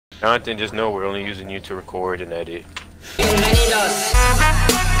Jonathan, just know we're only using you to record and edit.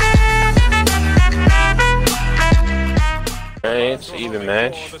 Alright, it's an even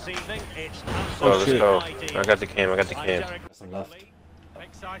match. So let's go. I got the cam, I got the cam.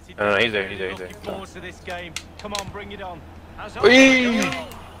 No, he's there, he's there, he's there. Come on, bring it on.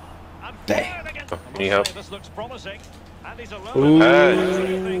 Dang. Oh, need help?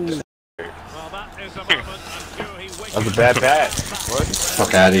 That's a bad pass. What?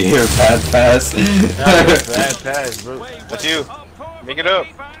 Fuck out of here, bad pass. Bad pass, bro. That's you. Make it up.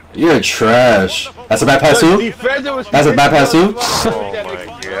 You're trash. That's a bad pass too? That's a bad pass too? Oh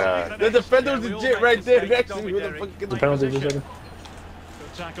my god. The defender was legit right there next to me with the fucking The penalty just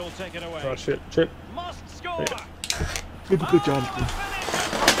second. Oh shit, trip. Good job.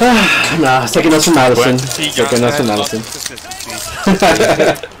 Nah, taking us from Madison. Taking us from Madison.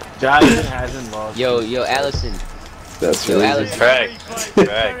 Jonathan hasn't lost. Yo, Allison. That's Yo, really Allison. Facts.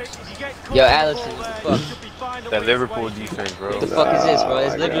 Facts. Yo, Allison, what the fuck? That Liverpool defense, bro. What the fuck is this, bro?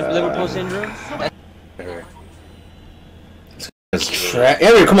 Is Liverpool syndrome?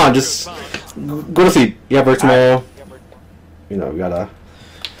 Ariel, come on, just go to sleep. You have work tomorrow. You know, we gotta.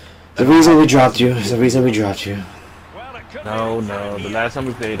 The reason we dropped you is the reason we dropped you. No, the last time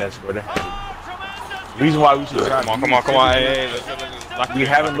we played, that's where the reason why we should drop. Come on. Hey, let's we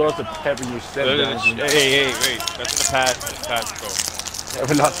haven't lost a pep in your step. Hey, wait. That's the pass.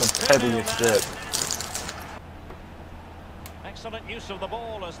 Haven't lost a pep in your step. Excellent use of the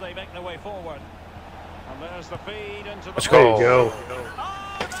ball as they make their way forward. And there's the feed into the Let's go. There you go.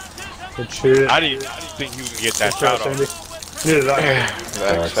 Good shit. I didn't think you could get that shot off. Neither did I.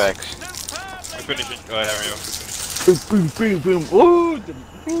 Facts. Finish it. Go ahead, Ariel. Boom. Ooh.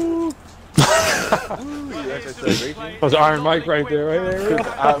 That was Iron Mike right there, right?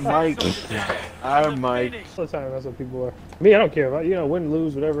 Iron Mike. All the time, that's what people are. Me, I don't care about, win,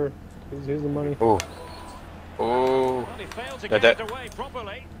 lose, whatever. Here's the money. Oh. That.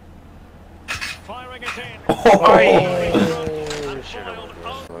 Firing it in.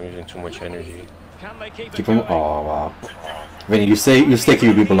 I'm using too much energy. Keep him. Oh wow. Vinny, you stay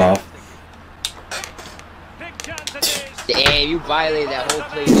keeping people off. Damn, you violated that whole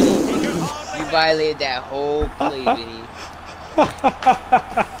play, Vinny. You violated that whole play, Vinny.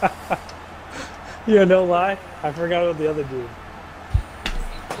 Yeah, no lie. I forgot about the other dude.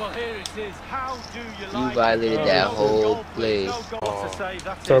 Well, here it is. How do you You violated that whole play.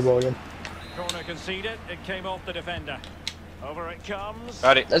 Turbo again. Corner conceded. It came off the defender. Over it comes.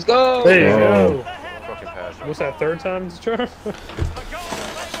 Got it. Let's go. There you go. Fucking pass. What's that, third time it's charm?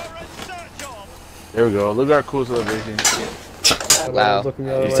 There we go. Look at our cool celebration. Wow.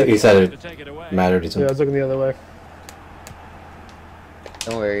 He said it mattered to Yeah, I him. was looking the other way.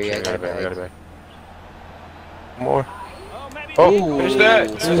 Don't worry, I I got it got back. it. More. Oh, finish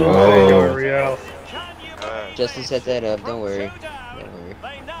that. There you go, Real. Justin set that up. Don't worry.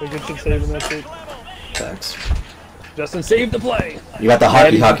 We good shit saving that shit. Thanks. Justin saved the play. You got the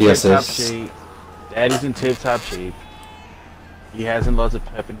hockey assist. Daddy's in tip-top shape. He hasn't lost a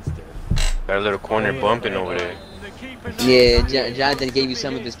pep in his step. Got a little corner bumping over there. Yeah, Jonathan gave you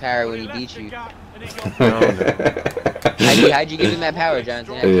some of his power when he beat you. How'd you give him that power,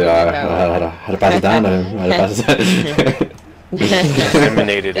 Jonathan? How'd you give him that power? I had to pass it down to him. I had to pass it down.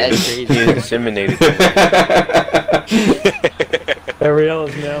 Disseminated it. That's crazy. He disseminated Ariel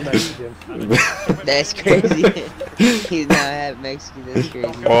is now Mexican. That's crazy. He's now half Mexican. That's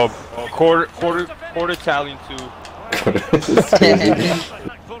crazy. Well, quarter Italian too.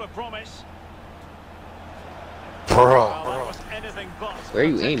 Bro. Where are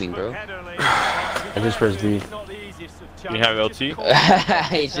you aiming, bro? I just pressed B. You have LT?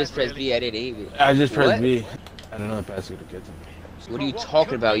 He just pressed B. I didn't aim it. I just pressed What? B. I don't know if that's gonna get to me. What are you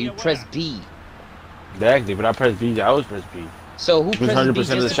talking about? You pressed B. Exactly, but I pressed B. I always pressed B. So who pressed B 100% of the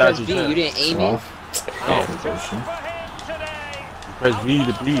just to shots press you B? took. You didn't aim it? You press B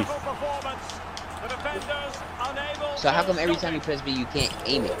to B. So how come every time you press B you can't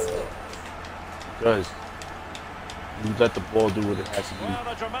aim it? Because you let the ball do what it has to do.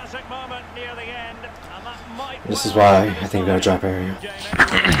 This is why I think we gotta drop Ariel.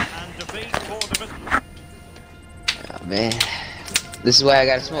 Oh, man. This is why I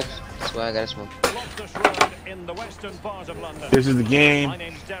gotta smoke. That's why I gotta smoke. This is the game.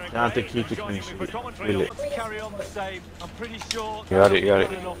 Jonathan keeps it clean. Really. You got it.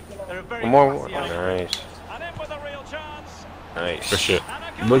 One more. Nice. Nice. For sure.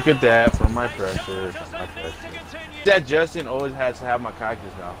 Look at that from my pressure. That Justin always has to have my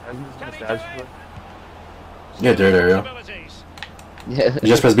cactus now. Hasn't this been established before? Yeah, there you go. Yeah. You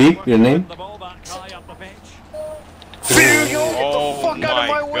just press B? Your name? Oh my god.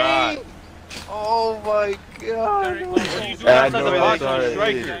 Oh my god. I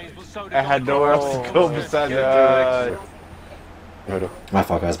had nowhere else to go besides My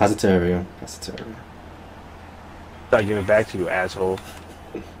fault, guys. Pass it to Ariel. Pass it to Ariel. Start giving it back to you, asshole.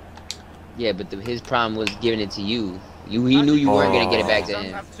 Yeah, but his problem was giving it to you. He knew you weren't gonna get it back to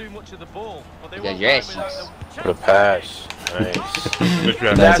him. Because your ass cheeks. What a pass. Nice.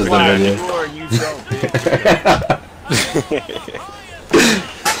 That's why I video. score, you don't, bitch.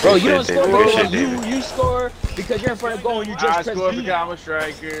 Bro, you don't score because you score because you're in front of goal and you just I press score B. because I'm a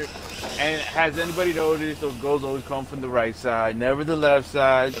striker. And has anybody noticed those goals always come from the right side, never the left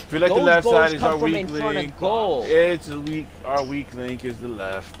side? I feel like Those the left goals side is come our from weak in front of link. goal. It's a weak. Our weak link is the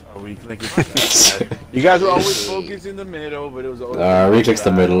left. Our weak link is the left. You guys were always focused in the middle, but it was always. Weak link's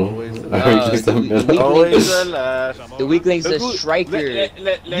the middle. Always the Weak left. link's the middle. Always the left. The weak link's a Look, striker.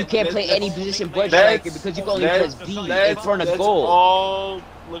 You can't play any position but striker because you can only press B in front of goal.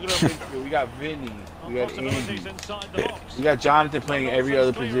 Look at our midfield. We got Vinny. We got Andy. We got Jonathan playing every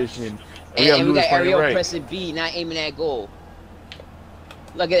other position. And we got Ariel right. pressing B, not aiming at goal.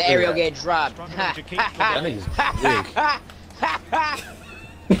 Look at Ariel get dropped. That nigga's big.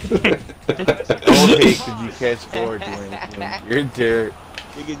 Don't hate because you can't score doing anything. You're dirt.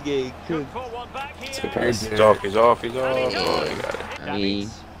 Niggas getting cooked. He's off. He's off. He's off. Oh, you got it. I mean,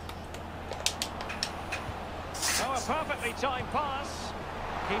 Oh, a perfectly timed pass.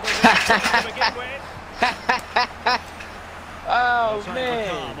 oh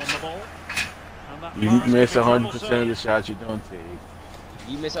man. You miss 100% of the shots you don't take.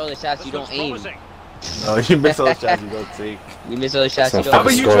 You miss all the shots you don't aim. No, you miss all the shots you don't take. You miss all the shots you So don't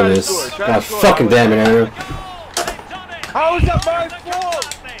fucking aim. score this. God fucking damn it, Ariel. How is that my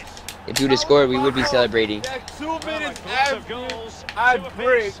fault? If you would have scored, we would be celebrating. That 2 minutes after I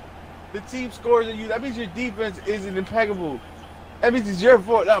break, the team scores at you. That means your defense isn't impeccable. That means it's your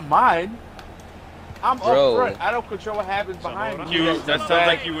fault, not mine. I'm up front. I don't control what happens behind me. That sounds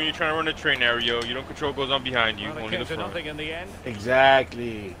like you when you're trying to run a train, Ariel. You don't control what goes on behind you, only the front.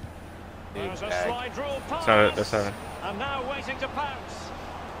 Exactly. There's a slide rule pass. That's not. And now waiting to pounce.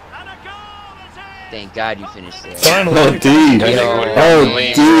 And a goal is in. Thank God you finished there. Oh, dude. Oh,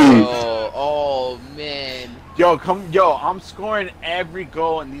 dude. Oh man. Yo, I'm scoring every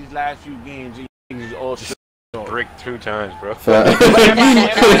goal in these last few games. These all Brick 2 times, bro.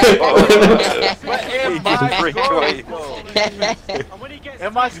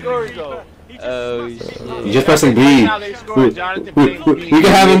 Am I scoring though? Oh shit. You just pressing B. Now they scoring, Jonathan playing B. We can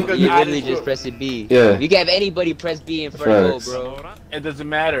have him. You literally just pressing B. Yeah. You can have anybody press B in front of goal, bro. It doesn't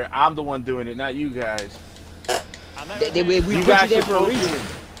matter. I'm the one doing it, not you guys. We put you there for a reason.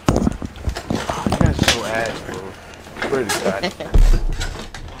 You guys are so ass, bro. Swear to God.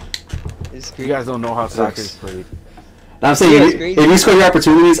 You guys don't know how soccer is played. Now I'm saying, if you score your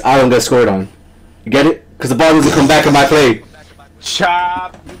opportunities, I don't get scored on. You get it? Because the ball doesn't come back in my play.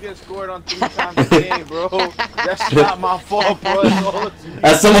 Chop! You get scored on 3 times a game, bro. That's not my fault, bro.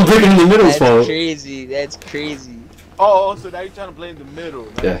 That's someone breaking in the middle's fault. That's crazy. That's crazy. Oh, so now you're trying to blame the middle.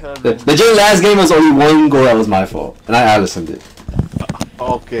 Yeah. The Jay last game was only 1 goal that was my fault, and I listened it.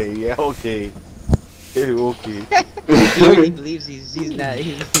 Okay, yeah, okay. Okay. He really believes he's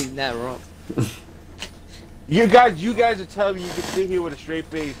not wrong. You guys are telling me you can sit here with a straight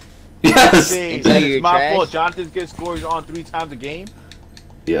face. Yes. Saying Until that you're it's my trash? fault. Jonathan gets scores on 3 times a game.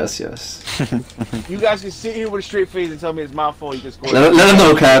 Yes. You guys can sit here with a straight face and tell me it's my fault. You can score. Let him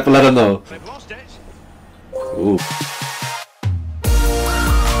know, Cap. Let him know. They've lost it. Ooh.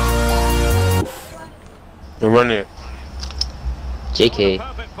 We're running it. JK.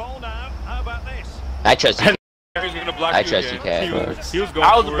 Perfect ball now. How about this? I trust you. He's gonna block I you trust you, again. Cat. He was going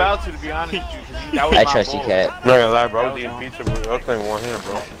I was for about to be honest with you. That was I my trust you, fault. Cat. I'm not gonna lie, bro. I was eating pizza, but I was playing one hand,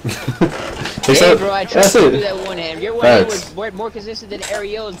 bro. Hey, bro, I trust That's you to do it. that one hand. Your one hand Facts. was more consistent than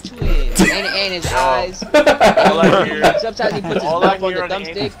Ariel's 2 hands. And his eyes. All I hear, Sometimes he puts his all mouth I on hear the on the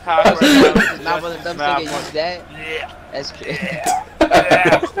thumbstick. Andy's cock right Sometimes he now puts his is mouth on the just a thumbstick and snap use that. Yeah. That's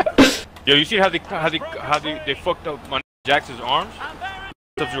crazy. Yo, you see how they fucked up my Jackson's arms?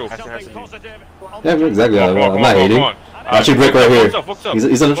 Something Positive. positive. Yeah, exactly. Come on, I'm not hating. Actually, break right here. What's up?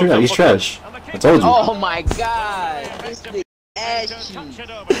 He's on the tree. He's trash. I told you. Oh my god. This thing ass you.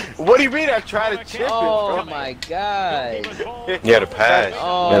 What do you mean? I tried to chip it, Oh bro. my god. Yeah, the pass.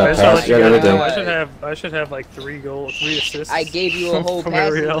 Oh Yeah, my the pass, yeah, everything. god. I should have like 3 assists. I gave you a whole from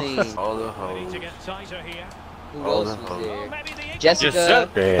passing Ariel. lane. All the Need hoes. to get tighter here. Who else was there? Maybe the Jessica.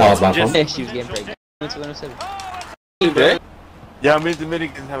 That was my fault. She was getting pregnant. What's 107? Yeah, how many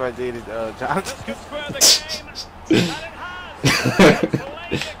Dominicans have I dated, Jonathan?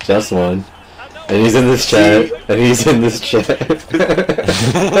 Just one. And he's in this chat. And he's in this chat.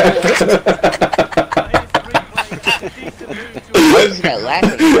 Why is that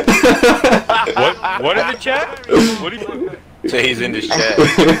laughing? What in the chat? What do you? Say he's in this chat.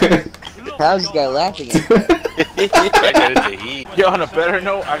 How's this guy laughing at? Yo, on a better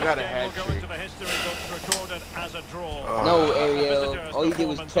note, I got a hat trick. No, Ariel. All you did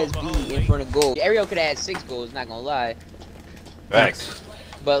was press B in front of goal. Ariel could have had 6 goals, not gonna lie. Thanks.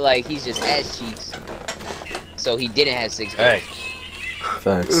 But, like, he's just ass cheeks. So he didn't have 6 goals. Thanks.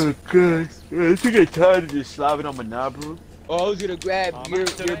 Thanks. Oh, God. I think I'm tired of just slobbing on my knob, bro. Oh, I was gonna grab your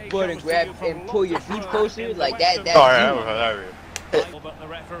butt and grab and pull your feet closer like that. That's Alright. But the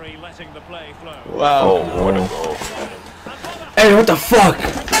referee letting the play flow. Wow. Oh, what a goal. Hey, what the fuck?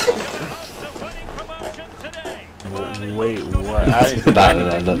 Wait, what?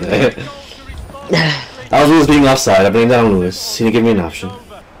 No. That was Lewis being offside. I blame that on Lewis. He didn't give me an option.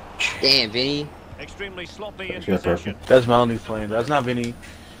 Damn, Vinny. Extremely sloppy in Yeah, possession. That's Melanie's playing. That's not Vinny.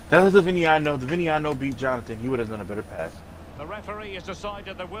 That was the Vinny I know. The Vinny I know beat Jonathan. He would have done a better pass. The referee has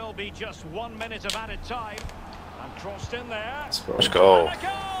decided there will be just 1 minute of added time. And crossed in there. Let's go. And a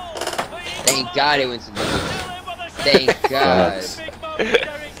goal! Thank God it went to goal. Thank God.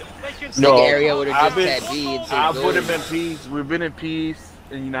 No, Area would have just had B and I said would have been peace. We've been in peace,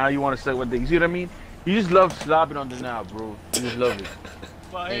 and now you want to say one thing. You see what I mean? You just love slobbing on the now, bro. You just love it.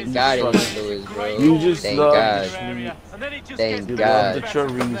 Thank God it was Lewis, bro. You just Thank love God. the schmeat. Thank You God. love the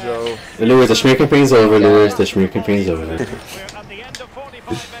chorizo. Lewis, the schmear campaign's over, Lewis. The schmear campaign's over. We're at the end of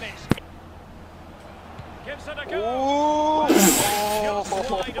 45 minutes. Gives it a go. I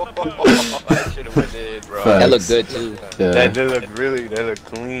should have went in, bro. That looked good too. Yeah. That looked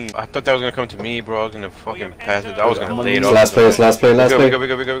clean. I thought that was gonna come to me, bro. I was gonna fucking pass it. I was gonna lay it off. Last play.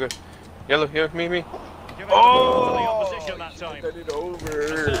 We go. Yellow, here, me.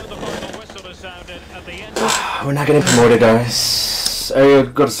 We're not getting promoted, guys. Ariel,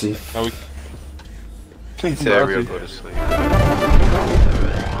 go to sleep. Please say Ariel go to sleep.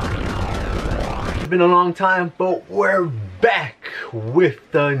 It's been a long time, but we're back with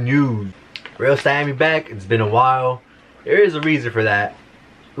the news. Real Steiami back. It's been a while. There is a reason for that.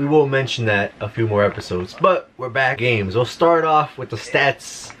 We will mention that a few more episodes, but we're back. Games. We'll start off with the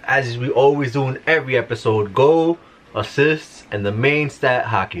stats as we always do in every episode: goal, assists, and the main stat,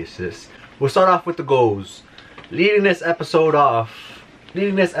 hockey assists. We'll start off with the goals. Leading this episode off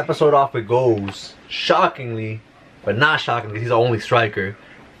with goals. Shockingly, but not shockingly, he's the only striker.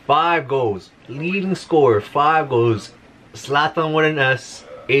 5 goals. Leading scorer, 5 goals. Zlatan with an S.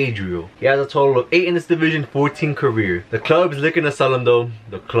 Adriel. He has a total of 8 in this division, 14 career. The club is looking to sell him though.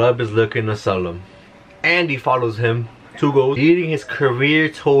 Andy follows him, 2 goals, leading his career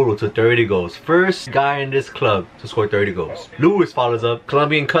total to 30 goals. First guy in this club to score 30 goals. Lewis follows up,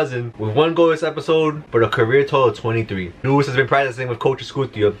 Colombian cousin, with 1 goal this episode, but a career total of 23. Lewis has been practicing with Coach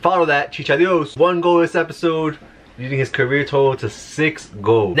Escutia. Follow that, Chichadios, 1 goal this episode, leading his career total to 6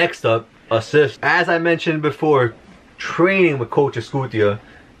 goals. Next up, assists. As I mentioned before, training with Coach Escutia,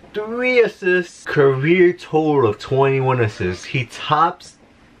 3 assists, career total of 21 assists. He tops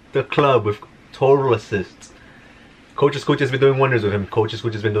the club with total assists. Coach Escutia has been doing wonders with him.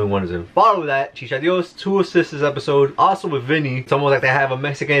 Follow that, Chichadios, 2 assists this episode. Also with Vinny, it's almost like they have a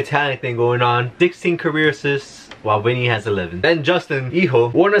Mexican-Italian thing going on. 16 career assists, while Vinny has 11. Then Justin, Hijo,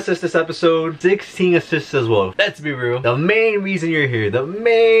 1 assist this episode, 16 assists as well. Let's be real. The main reason you're here, the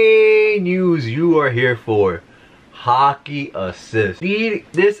main news you are here for, hockey assists.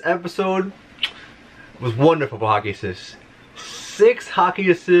 This episode was wonderful for hockey assists. 6 hockey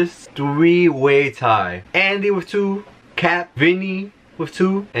assists, 3-way tie. Andy with 2, Cap, Vinny with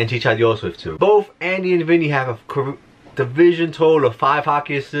 2, and Chichadios with 2. Both Andy and Vinny have a division total of 5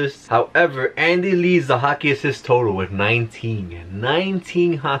 hockey assists. However, Andy leads the hockey assist total with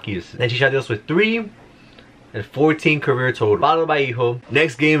 19 hockey assists. And Chichadios with 3. And 14 career total. Followed by Hijo.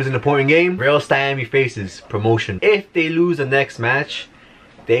 Next game is an important game. Real Steiami faces promotion. If they lose the next match,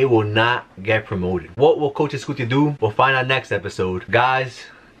 they will not get promoted. What will Coach Escutia do? We'll find out next episode. Guys,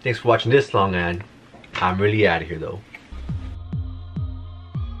 thanks for watching this long, and I'm really out of here though.